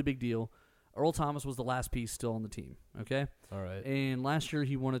were a really big deal. Earl Thomas was the last piece still on the team, okay? All right. And last year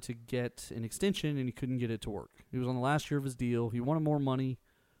he wanted to get an extension, and he couldn't get it to work. He was on the last year of his deal. He wanted more money.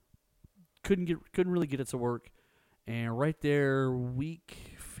 Couldn't really get it to work. And right there,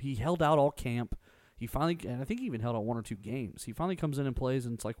 he held out all camp. He finally, and I think he even held out 1 or 2 games. He finally comes in and plays,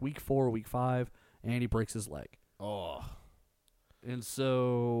 and it's like week 4 or week 5, and he breaks his leg. Oh. And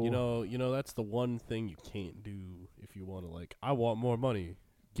so... You know, that's the one thing you can't do if you want to, I want more money.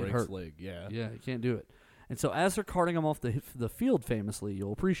 Get Breaks hurt. leg, yeah. Yeah, you can't do it. And so as they're carting him off the field famously,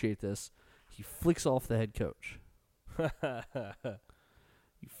 you'll appreciate this, he flicks off the head coach.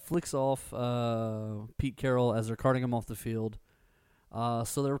 He flicks off Pete Carroll as they're carting him off the field.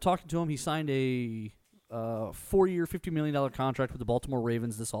 So they were talking to him. He signed a 4-year, $50 million contract with the Baltimore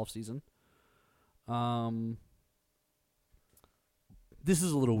Ravens this offseason. This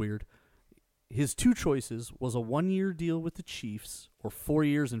is a little weird. His 2 choices was a 1-year deal with the Chiefs or 4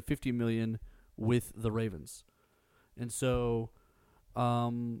 years and $50 million with the Ravens. And so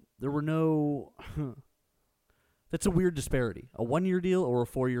there were no... That's a weird disparity. A 1-year deal or a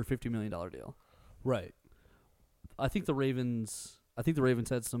 4-year, $50 million deal. Right. I think the Ravens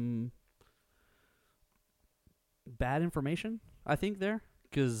had some bad information, I think, there.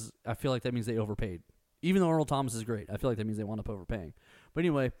 Because I feel like that means they overpaid. Even though Earl Thomas is great, I feel like that means they wound up overpaying. But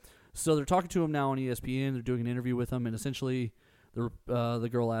anyway, So they're talking to him now on ESPN. They're doing an interview with him, and essentially the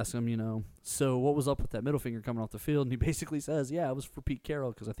girl asks him, so what was up with that middle finger coming off the field? And he basically says, yeah, it was for Pete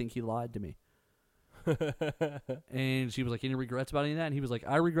Carroll because I think he lied to me. And she was like, any regrets about any of that? And he was like,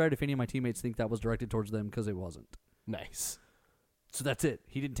 I regret if any of my teammates think that was directed towards them because it wasn't. Nice. So that's it.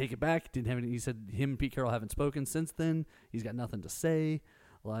 He didn't take it back. Didn't have any. He said him and Pete Carroll haven't spoken since then. He's got nothing to say.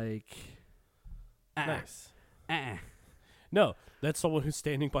 Nice. No, that's someone who's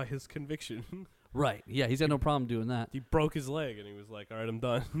standing by his conviction. Right. Yeah, he's got no problem doing that. He broke his leg, and he was like, all right, I'm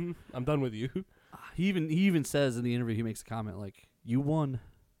done. I'm done with you. He even says in the interview, he makes a comment like, you won.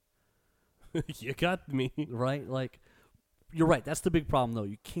 You got me. Right? Like, you're right. That's the big problem, though.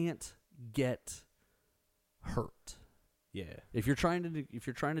 You can't get hurt. Yeah. If you're trying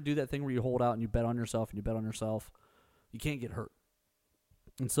to do that thing where you hold out and you bet on yourself, you can't get hurt.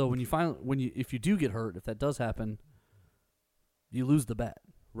 And so if you do get hurt, if that does happen, you lose the bet.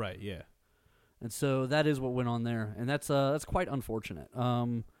 Right, yeah. And so that is what went on there, and that's quite unfortunate.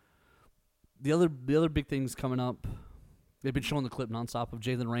 The other big things coming up, they've been showing the clip nonstop of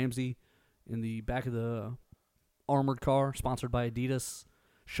Jalen Ramsey in the back of the armored car, sponsored by Adidas,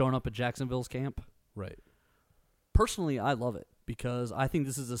 showing up at Jacksonville's camp. Right. Personally, I love it because I think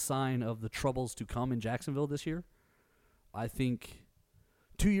this is a sign of the troubles to come in Jacksonville this year. I think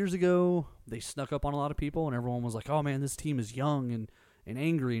 2 years ago, they snuck up on a lot of people, and everyone was like, oh, man, this team is young and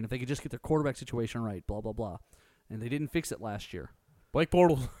angry, and if they could just get their quarterback situation right, blah, blah, blah. And they didn't fix it last year. Blake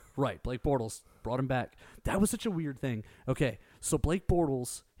Bortles. Right, Blake Bortles brought him back. That was such a weird thing. Okay, so Blake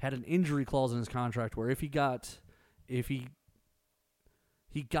Bortles had an injury clause in his contract where if he got a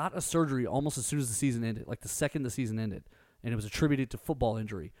surgery almost as soon as the season ended, like the second the season ended, and it was attributed to football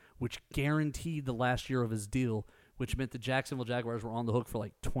injury, which guaranteed the last year of his deal, which meant the Jacksonville Jaguars were on the hook for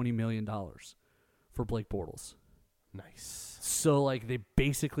like $20 million for Blake Bortles. Nice. So, like, they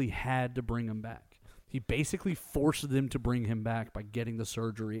basically had to bring him back. He basically forced them to bring him back by getting the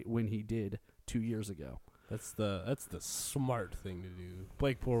surgery when he did 2 years ago. That's the smart thing to do.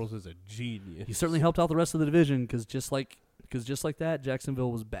 Blake Bortles is a genius. He certainly helped out the rest of the division because just like that,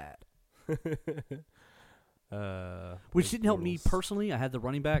 Jacksonville was bad. Which didn't help me personally. I had the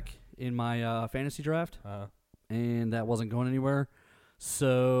running back in my fantasy draft, and that wasn't going anywhere.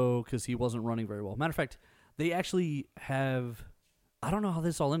 So, because he wasn't running very well. Matter of fact, they actually have, I don't know how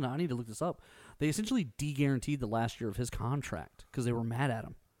this all ended. I need to look this up. They essentially de-guaranteed the last year of his contract because they were mad at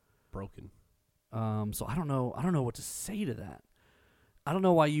him. Broken. So I don't know what to say to that. I don't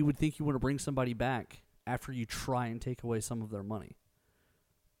know why you would think you want to bring somebody back after you try and take away some of their money.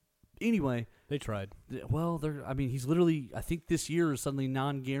 Anyway, they tried. Well, he's literally, I think this year is suddenly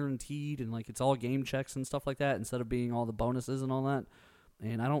non-guaranteed and like it's all game checks and stuff like that instead of being all the bonuses and all that.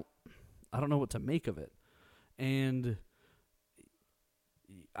 And I don't know what to make of it. And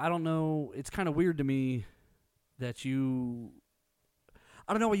I don't know, it's kind of weird to me that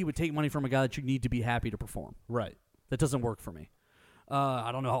I don't know why you would take money from a guy that you need to be happy to perform. Right. That doesn't work for me.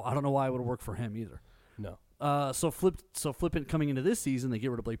 I don't know why it would work for him either. No. So flipping coming into this season, they get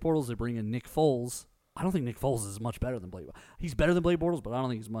rid of Blake Bortles, they bring in Nick Foles. I don't think Nick Foles is much better than Blake. He's better than Blake Bortles, but I don't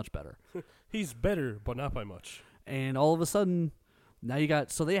think he's much better. He's better, but not by much. And all of a sudden, now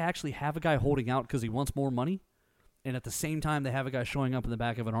they actually have a guy holding out because he wants more money. And at the same time, they have a guy showing up in the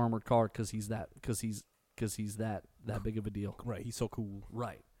back of an armored car because he's that big of a deal. Right, he's so cool.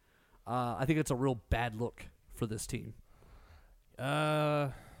 Right. I think it's a real bad look for this team.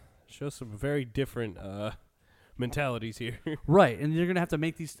 Shows some very different mentalities here. Right, and you're going to have to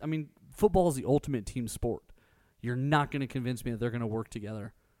make these. I mean, football is the ultimate team sport. You're not going to convince me that they're going to work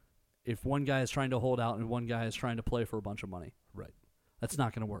together if one guy is trying to hold out and one guy is trying to play for a bunch of money. Right. That's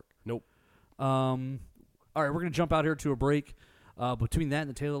not going to work. Nope. All right, we're going to jump out here to a break. Between that and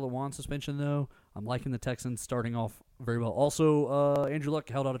the Taylor Lewan suspension, though, I'm liking the Texans starting off very well. Also, Andrew Luck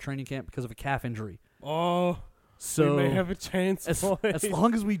held out of training camp because of a calf injury. Oh, so we may have a chance. As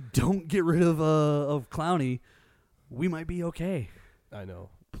long as we don't get rid of Clowney, we might be okay. I know.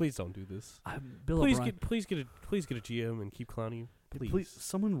 Please don't do this. Bill please O'Brien. Please get a GM and keep Clowney. Please,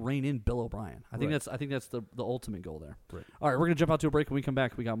 someone rein in Bill O'Brien. I think that's the ultimate goal there. Right. All right, we're gonna jump out to a break. When we come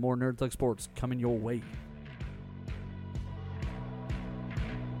back, we got more Nerd Thug Sports coming your way.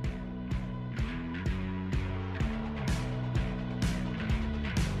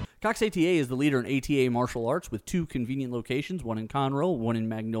 Cox ATA is the leader in ATA martial arts with 2 convenient locations, one in Conroe, one in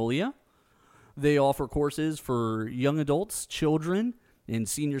Magnolia. They offer courses for young adults, children, and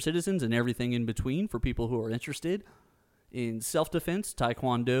senior citizens, and everything in between for people who are interested in self-defense,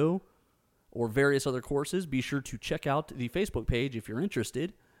 taekwondo, or various other courses. Be sure to check out the Facebook page if you're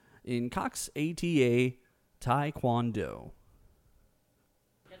interested in Cox ATA Taekwondo.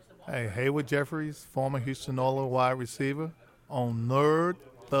 Hey, Hayward Jeffries, former Houston Oilers wide receiver, on Nerd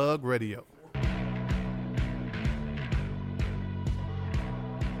Thug Radio.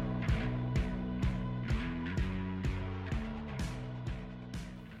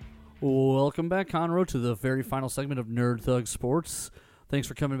 Welcome back, Conroe, to the very final segment of Nerd Thug Sports. Thanks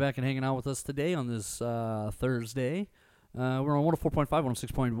for coming back and hanging out with us today on this Thursday. We're on 104.5,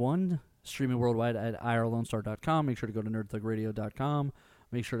 106.1, streaming worldwide at irlonestar.com. Make sure to go to nerdthugradio.com.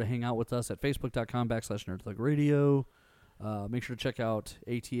 Make sure to hang out with us at facebook.com/nerdthugradio. Make sure to check out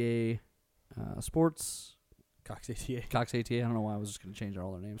ATA Sports. Cox ATA. Cox ATA. I don't know why I was just going to change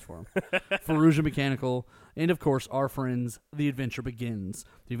all their names for them. Ferrugia Mechanical. And, of course, our friends, The Adventure Begins.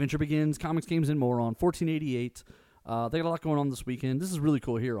 The Adventure Begins, comics, games, and more on 1488. They got a lot going on this weekend. This is really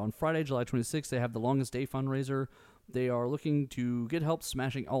cool here. On Friday, July 26th, they have the Longest Day fundraiser. They are looking to get help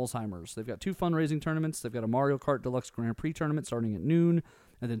smashing Alzheimer's. They've got 2 fundraising tournaments. They've got a Mario Kart Deluxe Grand Prix tournament starting at noon,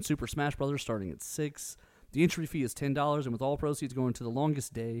 and then Super Smash Brothers starting at 6. The entry fee is $10, and with all proceeds going to the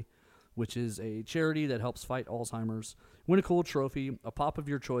Longest Day, which is a charity that helps fight Alzheimer's. Win a cool trophy, a pop of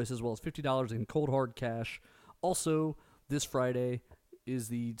your choice, as well as $50 in cold hard cash. Also, this Friday is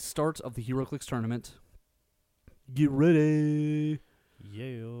the start of the HeroClix tournament. Get ready.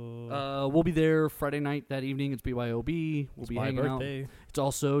 Yeah. We'll be there Friday night that evening. It's BYOB. We'll be my hanging birthday. out. It's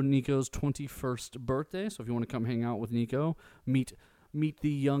also Nico's 21st birthday, so if you want to come hang out with Nico, meet the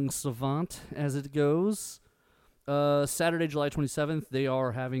young savant as it goes. Saturday, July 27th, they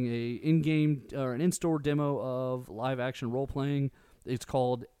are having a in-game or an in-store demo of live-action role-playing. It's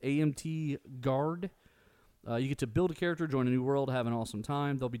called AMT Guard. You get to build a character, join a new world, have an awesome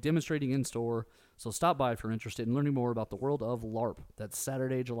time. They'll be demonstrating in-store, so stop by if you're interested in learning more about the world of LARP. That's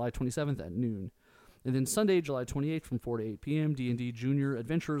Saturday, July 27th at noon. And then Sunday, July 28th from 4 to 8 p.m., D&D Junior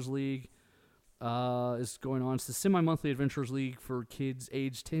Adventurers League is going on. It's the semi-monthly Adventurers League for kids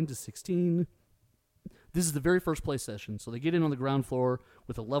aged 10 to 16. This is the very first play session, so they get in on the ground floor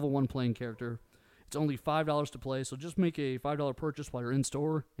with a level 1 playing character. It's only $5 to play, so just make a $5 purchase while you're in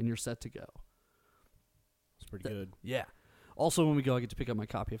store, and you're set to go. It's pretty good. Yeah. Also, when we go, I get to pick up my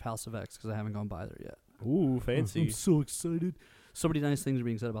copy of House of X, because I haven't gone by there yet. Ooh, fancy. I'm so excited. So many nice things are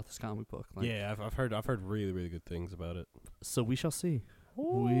being said about this comic book. Yeah, I've heard really, really good things about it. So we shall see.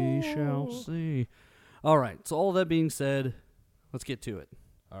 We shall see. All right, so all that being said, let's get to it.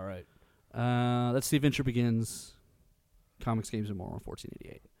 All right. That's The Adventure Begins. Comics, games, and more on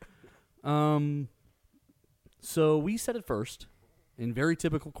 1488. So we said it first, in very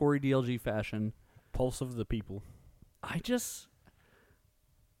typical Corey DLG fashion. Pulse of the people. I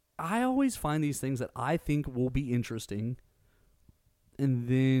always find these things that I think will be interesting, and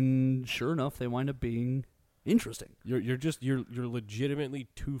then sure enough, they wind up being interesting. You're legitimately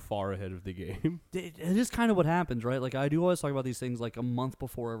too far ahead of the game. It is kind of what happens, right? Like, I do always talk about these things like a month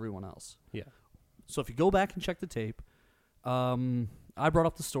before everyone else. Yeah. So if you go back and check the tape, I brought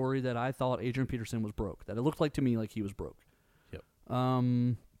up the story that I thought Adrian Peterson was broke, that it looked like to me like he was broke. Yep.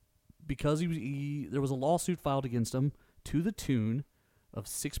 Because there was a lawsuit filed against him to the tune of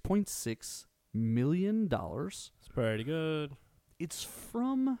 $6.6 million. It's pretty good. It's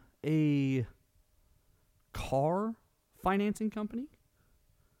from a car financing company.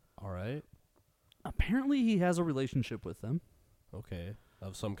 All right. Apparently, he has a relationship with them. Okay.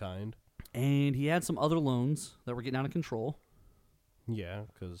 Of some kind. And he had some other loans that were getting out of control. Yeah,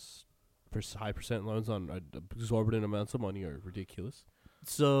 because high percent loans on exorbitant amounts of money are ridiculous.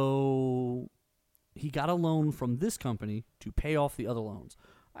 So he got a loan from this company to pay off the other loans.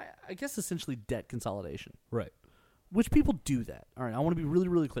 I guess essentially debt consolidation. Right. Which people do that. All right, I want to be really,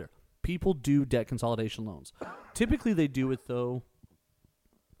 really clear. People do debt consolidation loans. Typically, they do it, though,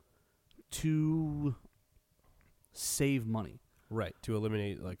 to save money. Right, to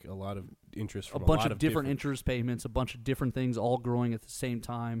eliminate like a lot of interest from a bunch of different interest payments, a bunch of different things all growing at the same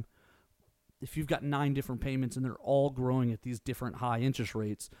time. If you've got 9 different payments and they're all growing at these different high interest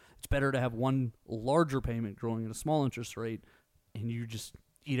rates, it's better to have one larger payment growing at a small interest rate, and you just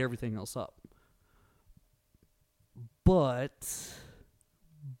eat everything else up. But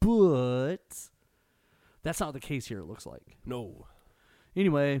that's not the case here, it looks like. No.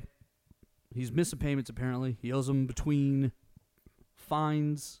 Anyway, he's missing payments apparently. He owes them between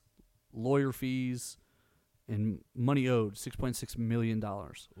fines, lawyer fees, and money owed, $6.6 million.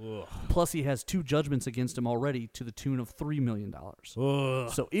 Ugh. Plus, he has 2 judgments against him already to the tune of $3 million. Ugh.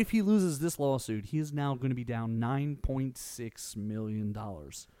 So if he loses this lawsuit, he is now going to be down $9.6 million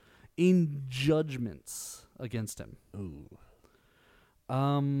in judgments against him. Ooh.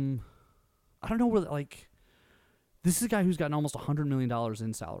 I don't know where, like, this is a guy who's gotten almost $100 million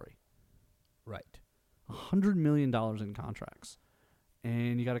in salary. Right. $100 million in contracts.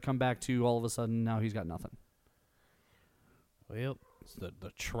 and you got to come back to all of a sudden now he's got nothing. Well, it's the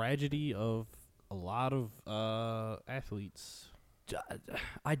tragedy of a lot of athletes.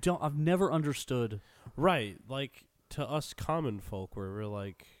 I've never understood. Right, like to us common folk, where we're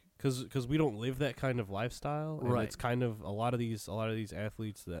like, because we don't live that kind of lifestyle, and Right. it's kind of a lot of these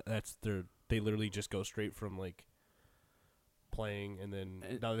athletes they literally just go straight from like playing, and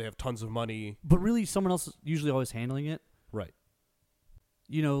then now they have tons of money. But really, someone else is usually always handling it. Right.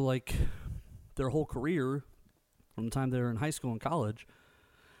 You know, like their whole career, from the time they're in high school and college,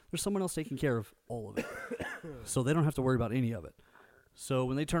 there's someone else taking care of all of it. So they don't have to worry about any of it. So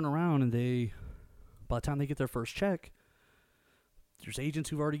when they turn around and by the time they get their first check, there's agents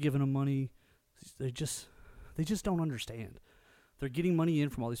who've already given them money. They just don't understand. They're getting money in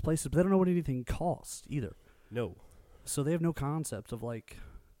from all these places, but they don't know what anything costs either. No. So they have no concept of like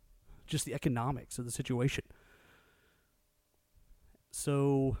just the economics of the situation.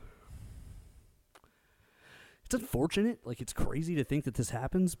 So it's unfortunate. Like, it's crazy to think that this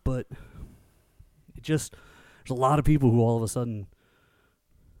happens, but there's a lot of people who all of a sudden,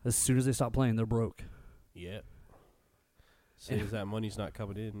 as soon as they stop playing, they're broke. Yeah. Soon as that money's not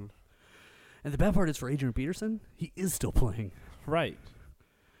coming in. And the bad part is for Adrian Peterson, he is still playing. Right.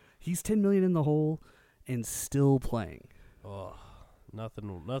 He's $10 million in the hole and still playing. Oh,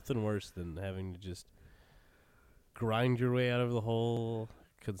 nothing worse than having to just grind your way out of the hole,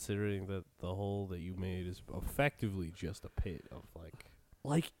 considering that the hole that you made is effectively just a pit of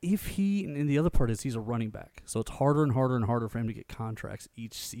Like, if and the other part is he's a running back, so it's harder and harder and harder for him to get contracts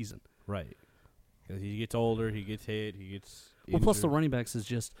each season. Right. Because he gets older, he gets hit, he gets Well, plus the injured. running backs is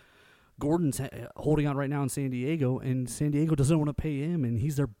just Gordon's holding out right now in San Diego, and San Diego doesn't want to pay him, and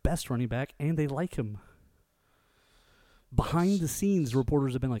he's their best running back, and they like him. Behind the scenes,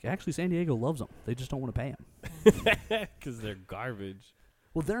 reporters have been like, actually, San Diego loves him. They just don't want to pay him. Because they're garbage.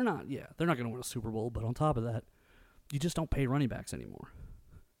 Well, they're not going to win a Super Bowl, but on top of that, you just don't pay running backs anymore.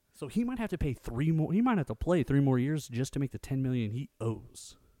 So he might have to pay he might have to play 3 more years just to make the $10 million he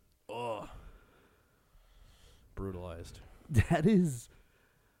owes. Ugh. Brutalized. That is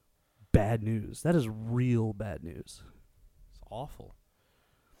bad news. That is real bad news. It's awful.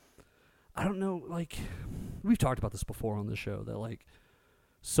 I don't know, like, we've talked about this before on the show, that, like,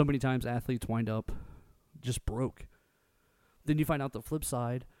 so many times athletes wind up just broke. Then you find out the flip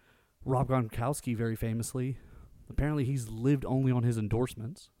side. Rob Gronkowski, very famously, apparently he's lived only on his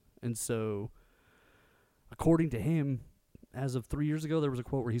endorsements. And so, according to him, as of 3 years ago, there was a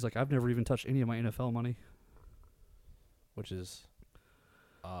quote where he's like, I've never even touched any of my NFL money. Which is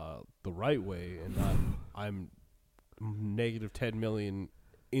the right way, and not I'm negative 10 million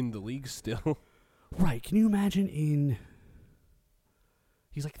in the league still. Right. Can you imagine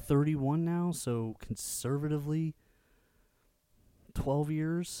he's like 31 now, so conservatively 12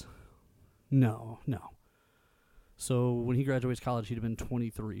 years? No. So when he graduates college, he'd have been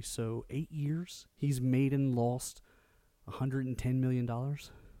 23. So 8 years, he's made and lost $110 million.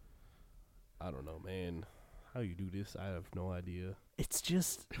 I don't know, man. How you do this, I have no idea. It's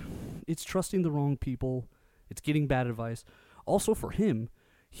trusting the wrong people. It's getting bad advice. Also for him,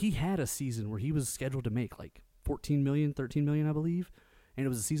 he had a season where he was scheduled to make like $14 million, $13 million, I believe. And it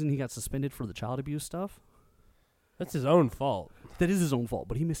was a season he got suspended for the child abuse stuff. That's his own fault. That is his own fault,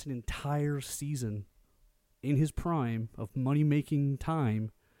 but he missed an entire season in his prime of money-making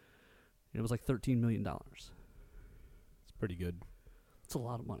time. And it was like $13 million. It's pretty good. It's a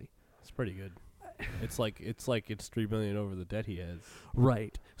lot of money. It's pretty good. It's like it's $3 million over the debt he has.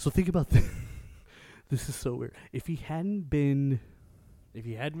 Right. So think about this. This is so weird. If he hadn't been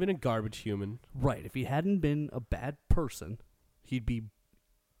a garbage human. Right. If he hadn't been a bad person, he'd be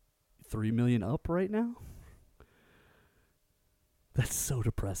 $3 million up right now. That's so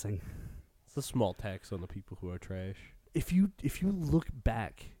depressing. It's a small tax on the people who are trash. If you look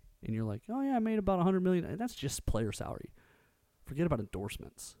back and you're like, oh yeah, I made about $100 million, that's just player salary. Forget about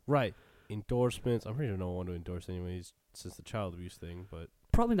endorsements. Right. Endorsements. I'm pretty sure no one to endorse anyways since the child abuse thing, but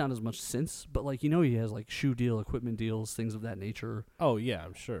Probably not as much since, but like, he has like shoe deal, equipment deals, things of that nature. oh yeah,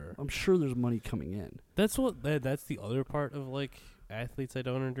 I'm sure. I'm sure there's money coming in. That's that's the other part of like athletes I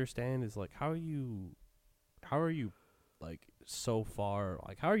don't understand is like how are you like so far,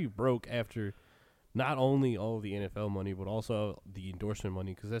 like how are you broke after not only all of the NFL money but also the endorsement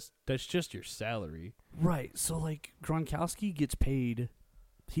money, because that's just your salary. Right. So like Gronkowski gets paid.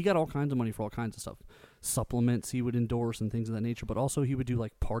 He got all kinds of money for all kinds of stuff. Supplements he would endorse and things of that nature, but also he would do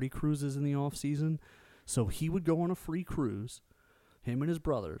like party cruises in the off season. So he would go on a free cruise, him and his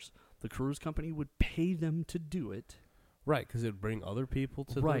brothers. The cruise company would pay them to do it. Right, because it would bring other people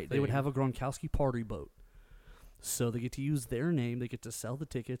to Right. the They would thing. have a Gronkowski party boat. So they get to use their name. They get to sell the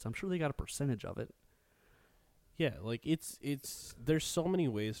tickets. I'm sure they got a percentage of it. Yeah, like it's there's so many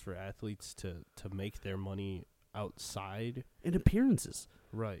ways for athletes to make their money outside. And appearances.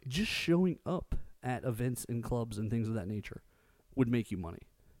 Right. Just showing up at events and clubs and things of that nature would make you money.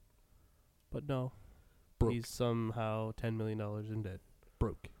 But no. Broke. He's somehow $10 million in debt.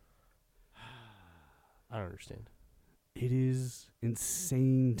 Broke. I don't understand. It is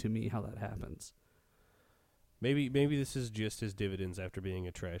insane to me how that happens. Maybe this is just his dividends after being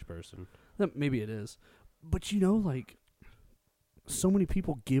a trash person. Maybe it is. But, you know, like, so many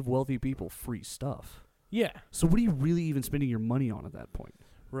people give wealthy people free stuff. Yeah. So what are you really even spending your money on at that point?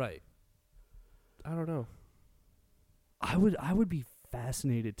 Right. I don't know. I would be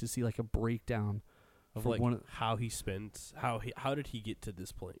fascinated to see, like, a breakdown Of for like one of, how he spent, how did he get to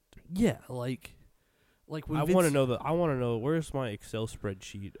this point? yeah, like when I want to know I want to know where's my Excel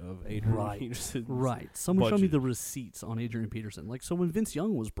spreadsheet of Adrian Right. Peterson's Right. Someone show me budget. the receipts on Adrian Peterson. Like, so when Vince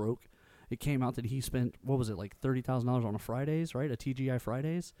Young was broke, it came out that he spent, what was it, like $30,000 on a Fridays, right? A TGI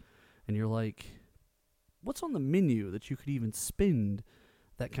Fridays. And you're like, what's on the menu that you could even spend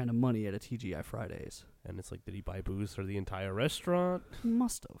that kind of money at a TGI Fridays? And it's like, did he buy booze for the entire restaurant? He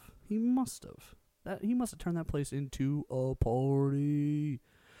must have. He must have turned that place into a party.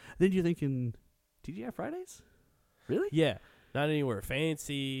 Then you're thinking, TGI Fridays? Really? Yeah. Not anywhere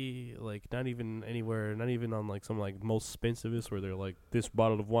fancy, like not even anywhere, not even on like some like most expensivest where they're like, this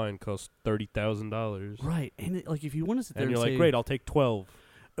bottle of wine costs $30,000. Right. And like, if you want to sit there And and you're say, like, great, I'll take 12.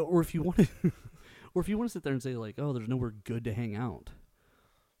 or if you want to, or if you want to sit there and say like, oh, there's nowhere good to hang out,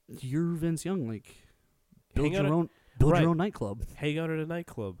 you're Vince Young. Like, build Hang out your at- own, right. your own nightclub, Hang out at a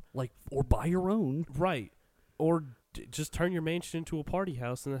nightclub. like, or buy your own. Right. Or just turn your mansion into a party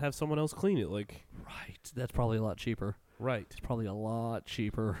house and then have someone else clean it. Like, Right. That's probably a lot cheaper. right. It's probably a lot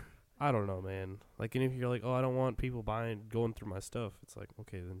cheaper. I don't know, man. Like, and if you're like, oh, I don't want people going through my stuff, it's like,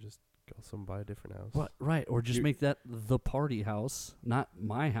 okay, then just go buy a different house. What? Right. Or just You're- make that the party house, not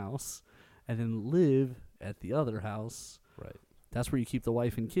my house, and then live at the other house. Right. That's where you keep the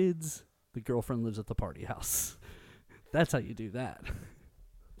wife and kids. The girlfriend lives at the party house. That's how you do that.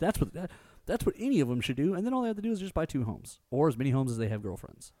 That's what any of them should do. And then all they have to do is just buy 2 homes, or as many homes as they have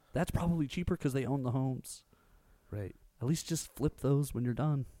girlfriends. That's probably cheaper because they own the homes. Right. At least just flip those when you're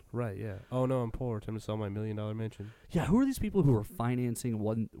done. Right, yeah. Oh, no, I'm poor. Time to sell my $1 million mansion. Yeah, who are these people who are financing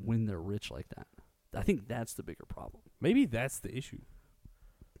when they're rich like that? I think that's the bigger problem. Maybe that's the issue.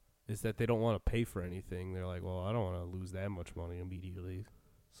 Is that they don't want to pay for anything. They're like, well, I don't want to lose that much money immediately,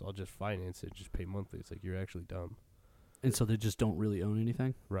 so I'll just finance it, just pay monthly. It's like, you're actually dumb. And so they just don't really own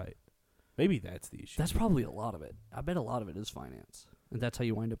anything? Right. Maybe that's the issue. That's probably a lot of it. I bet a lot of it is finance. And that's how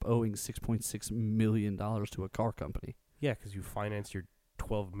you wind up owing $6.6 million to a car company. Yeah, because you finance your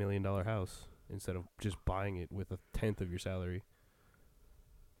 $12 million house instead of just buying it with 1/10 of your salary.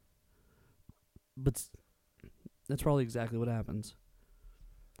 But that's probably exactly what happens.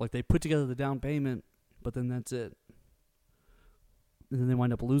 Like, they put together the down payment, but then that's it. And then they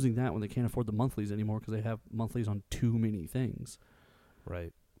wind up losing that when they can't afford the monthlies anymore because they have monthlies on too many things.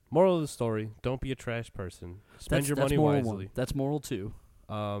 Right. Moral of the story, don't be a trash person. Spend your money moral wisely. 1. That's moral 2.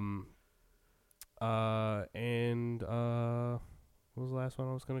 What was the last one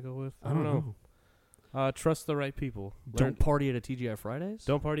I was going to go with? I don't know. Trust the right people. Don't party at a TGI Fridays?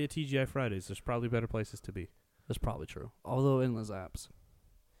 Don't party at TGI Fridays. There's probably better places to be. That's probably true. Although endless apps.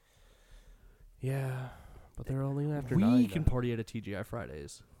 Yeah, but they're only after We 9 can now. party at a TGI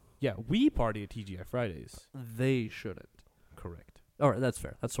Fridays. Yeah, we party at TGI Fridays. They shouldn't. Correct. All right, that's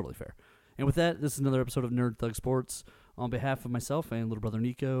fair. That's totally fair. And with that, this is another episode of Nerd Thug Sports. On behalf of myself and little brother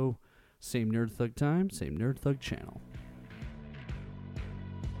Nico, same Nerd Thug time, same Nerd Thug channel.